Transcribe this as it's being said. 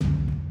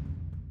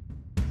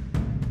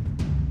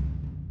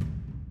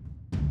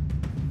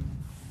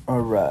All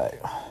right.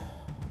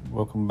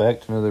 Welcome back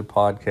to another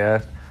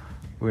podcast.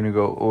 We're going to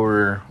go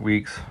over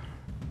weeks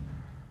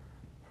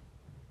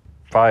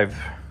 5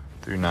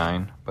 through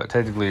 9, but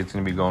technically it's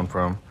going to be going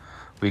from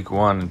week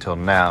 1 until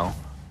now.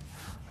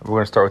 We're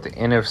going to start with the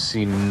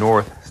NFC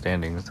North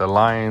standings. The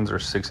Lions are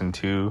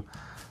 6-2.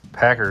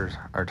 Packers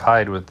are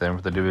tied with them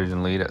for the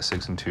division lead at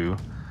 6-2.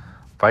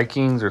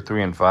 Vikings are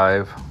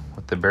 3-5,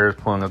 with the Bears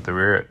pulling up the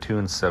rear at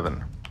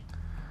 2-7.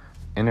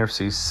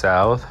 NFC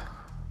South,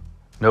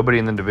 nobody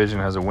in the division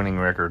has a winning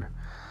record.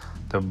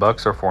 The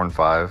Bucks are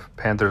 4-5,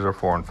 Panthers are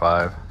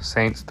 4-5,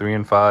 Saints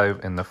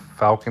 3-5, and the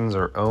Falcons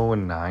are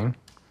 0-9.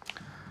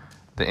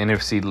 The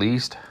NFC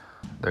Least,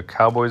 the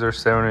Cowboys are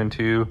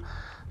 7-2,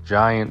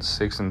 Giants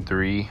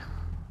 6-3,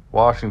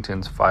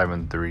 Washington's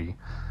 5-3,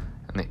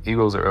 and the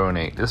Eagles are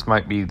 0-8. This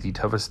might be the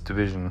toughest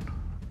division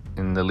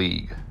in the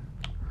league.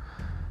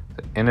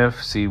 The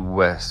NFC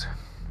West,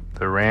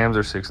 the Rams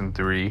are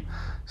 6-3,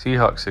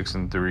 Seahawks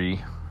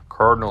 6-3,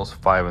 Cardinals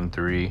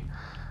 5-3,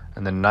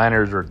 and the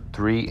Niners are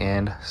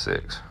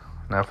 3-6.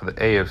 Now for the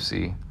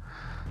AFC.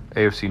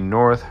 AFC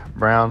North,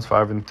 Browns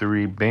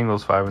 5-3,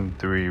 Bengals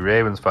 5-3,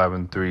 Ravens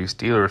 5-3,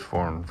 Steelers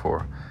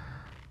 4-4.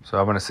 So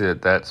I'm going to say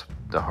that that's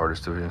the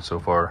hardest division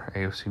so far.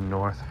 AFC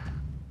North.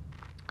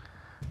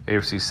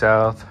 AFC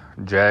South,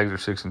 Jags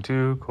are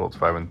 6-2, Colts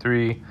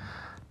 5-3,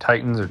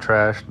 Titans are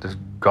trash, this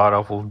god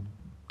awful,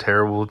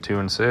 terrible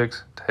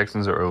 2-6.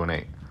 Texans are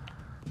 0-8.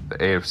 The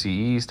AFC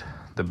East,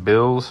 the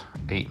Bills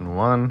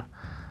 8-1,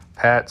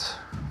 Pats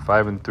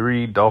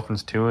 5-3,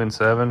 Dolphins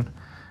 2-7,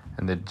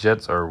 and the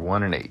Jets are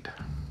 1-8.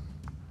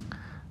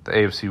 The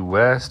AFC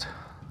West,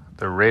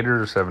 the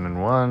Raiders are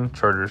 7-1,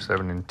 Chargers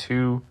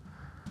 7-2,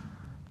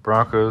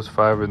 Broncos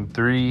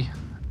 5-3,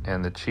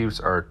 and the Chiefs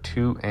are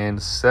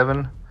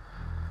 2-7.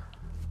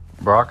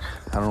 Brock,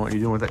 I don't know what you're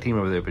doing with that team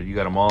over there, but you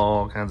got them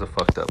all kinds of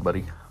fucked up,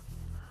 buddy.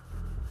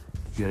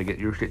 You got to get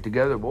your shit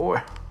together,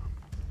 boy.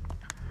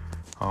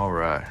 All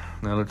right,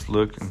 now let's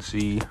look and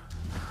see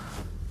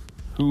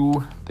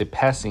who the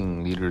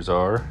passing leaders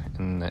are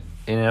in the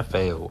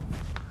NFL.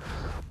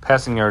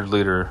 Passing yards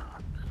leader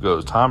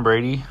goes Tom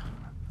Brady,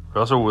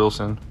 Russell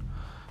Wilson,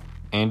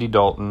 Andy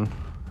Dalton,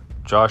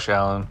 Josh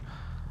Allen,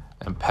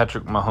 and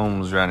Patrick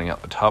Mahomes rounding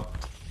out the top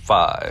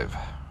 5.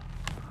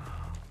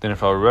 The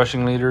NFL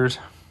rushing leaders,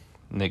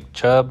 Nick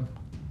Chubb,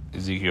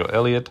 Ezekiel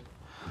Elliott,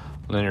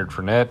 Leonard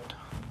Fournette,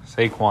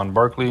 Saquon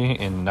Barkley,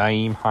 and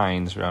Nyheim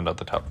Hines round out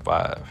the top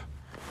 5.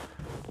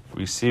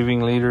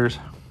 Receiving leaders,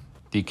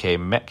 DK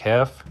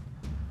Metcalf,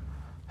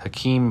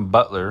 Hakeem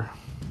Butler,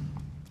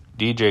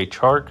 DJ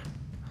Chark,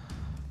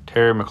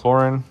 Terry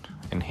McLaurin,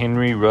 and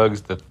Henry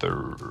Ruggs III.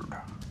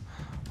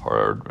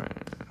 Hard man.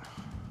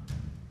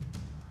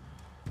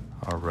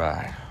 All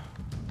right.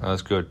 Now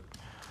let's go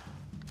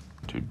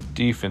to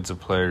defensive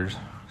players.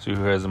 See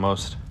who has the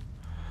most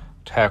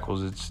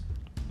tackles. It's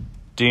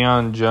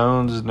Deion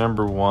Jones is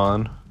number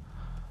 1.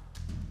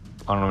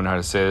 I don't even know how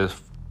to say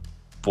this.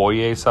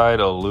 Foyeside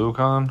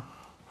Oluokun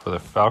for the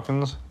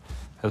Falcons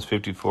has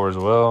 54 as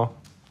well.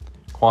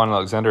 Quan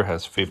Alexander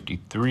has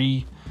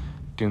 53.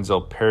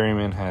 Denzel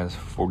Perryman has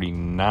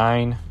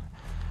 49.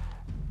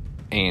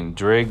 And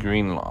Dre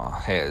Greenlaw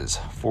has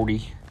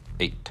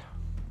 48.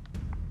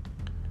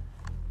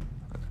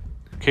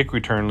 Kick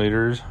return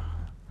leaders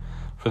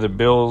for the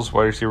Bills,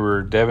 wide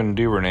receiver Devin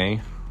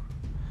Duvernay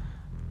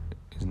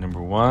is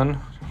number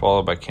 1,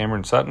 followed by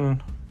Cameron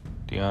Sutton,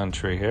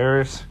 DeAndre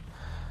Harris,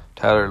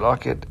 Tyler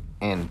Lockett,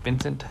 and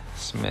Vincent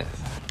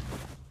Smith.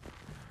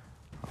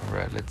 All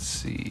right, let's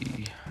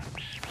see.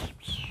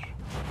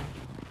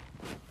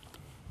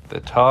 The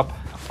top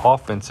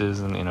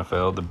offenses in the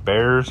NFL, the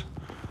Bears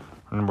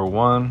are number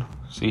 1,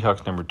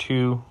 Seahawks number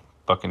 2,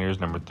 Buccaneers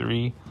number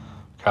 3,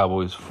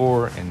 Cowboys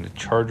 4, and the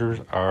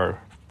Chargers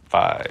are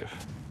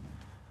 5.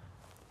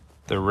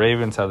 The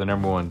Ravens have the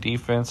number 1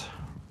 defense,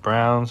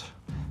 Browns,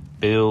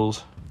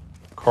 Bills,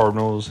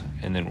 Cardinals,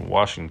 and then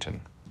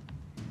Washington.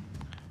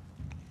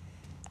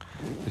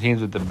 The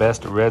teams with the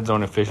best red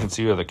zone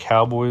efficiency are the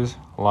Cowboys,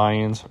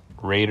 Lions,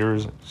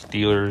 Raiders,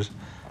 Steelers,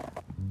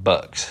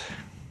 Bucks.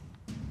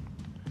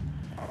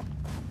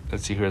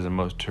 Let's see who has the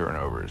most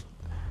turnovers.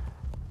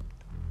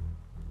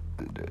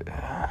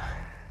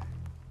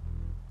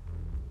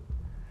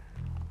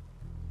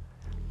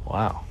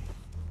 Wow.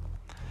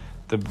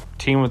 The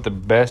team with the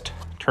best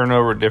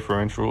turnover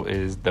differential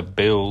is the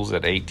Bills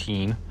at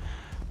 18,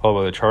 followed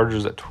by the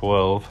Chargers at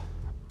 12,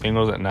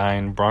 Bengals at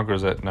 9,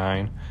 Broncos at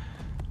 9,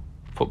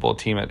 football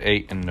team at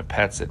 8, and the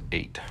Pats at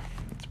 8.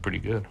 That's pretty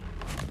good.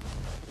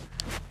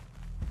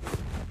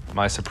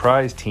 My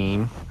surprise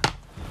team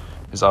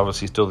is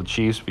obviously still the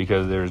Chiefs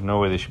because there's no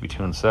way they should be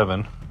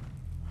 2-7.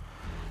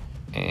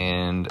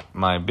 And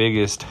my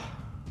biggest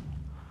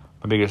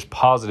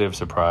positive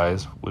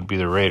surprise would be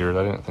the Raiders.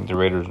 I didn't think the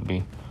Raiders would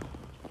be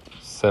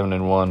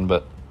 7-1,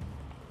 but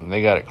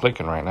they got it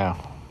clicking right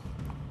now.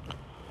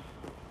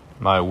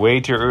 My way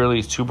too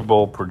early Super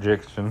Bowl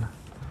prediction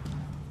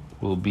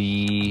will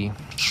be,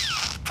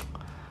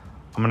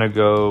 I'm going to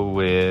go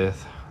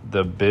with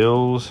the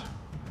Bills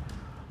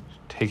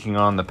taking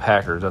on the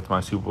Packers. That's my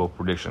Super Bowl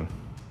prediction.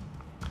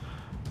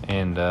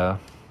 And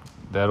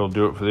that'll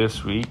do it for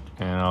this week.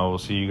 And I will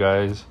see you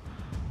guys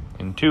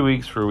in 2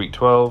 weeks for week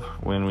 12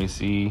 when we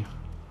see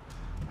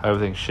how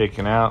everything's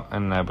shaking out.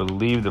 And I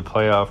believe the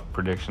playoff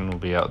prediction will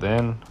be out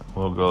then.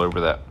 We'll go over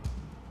that.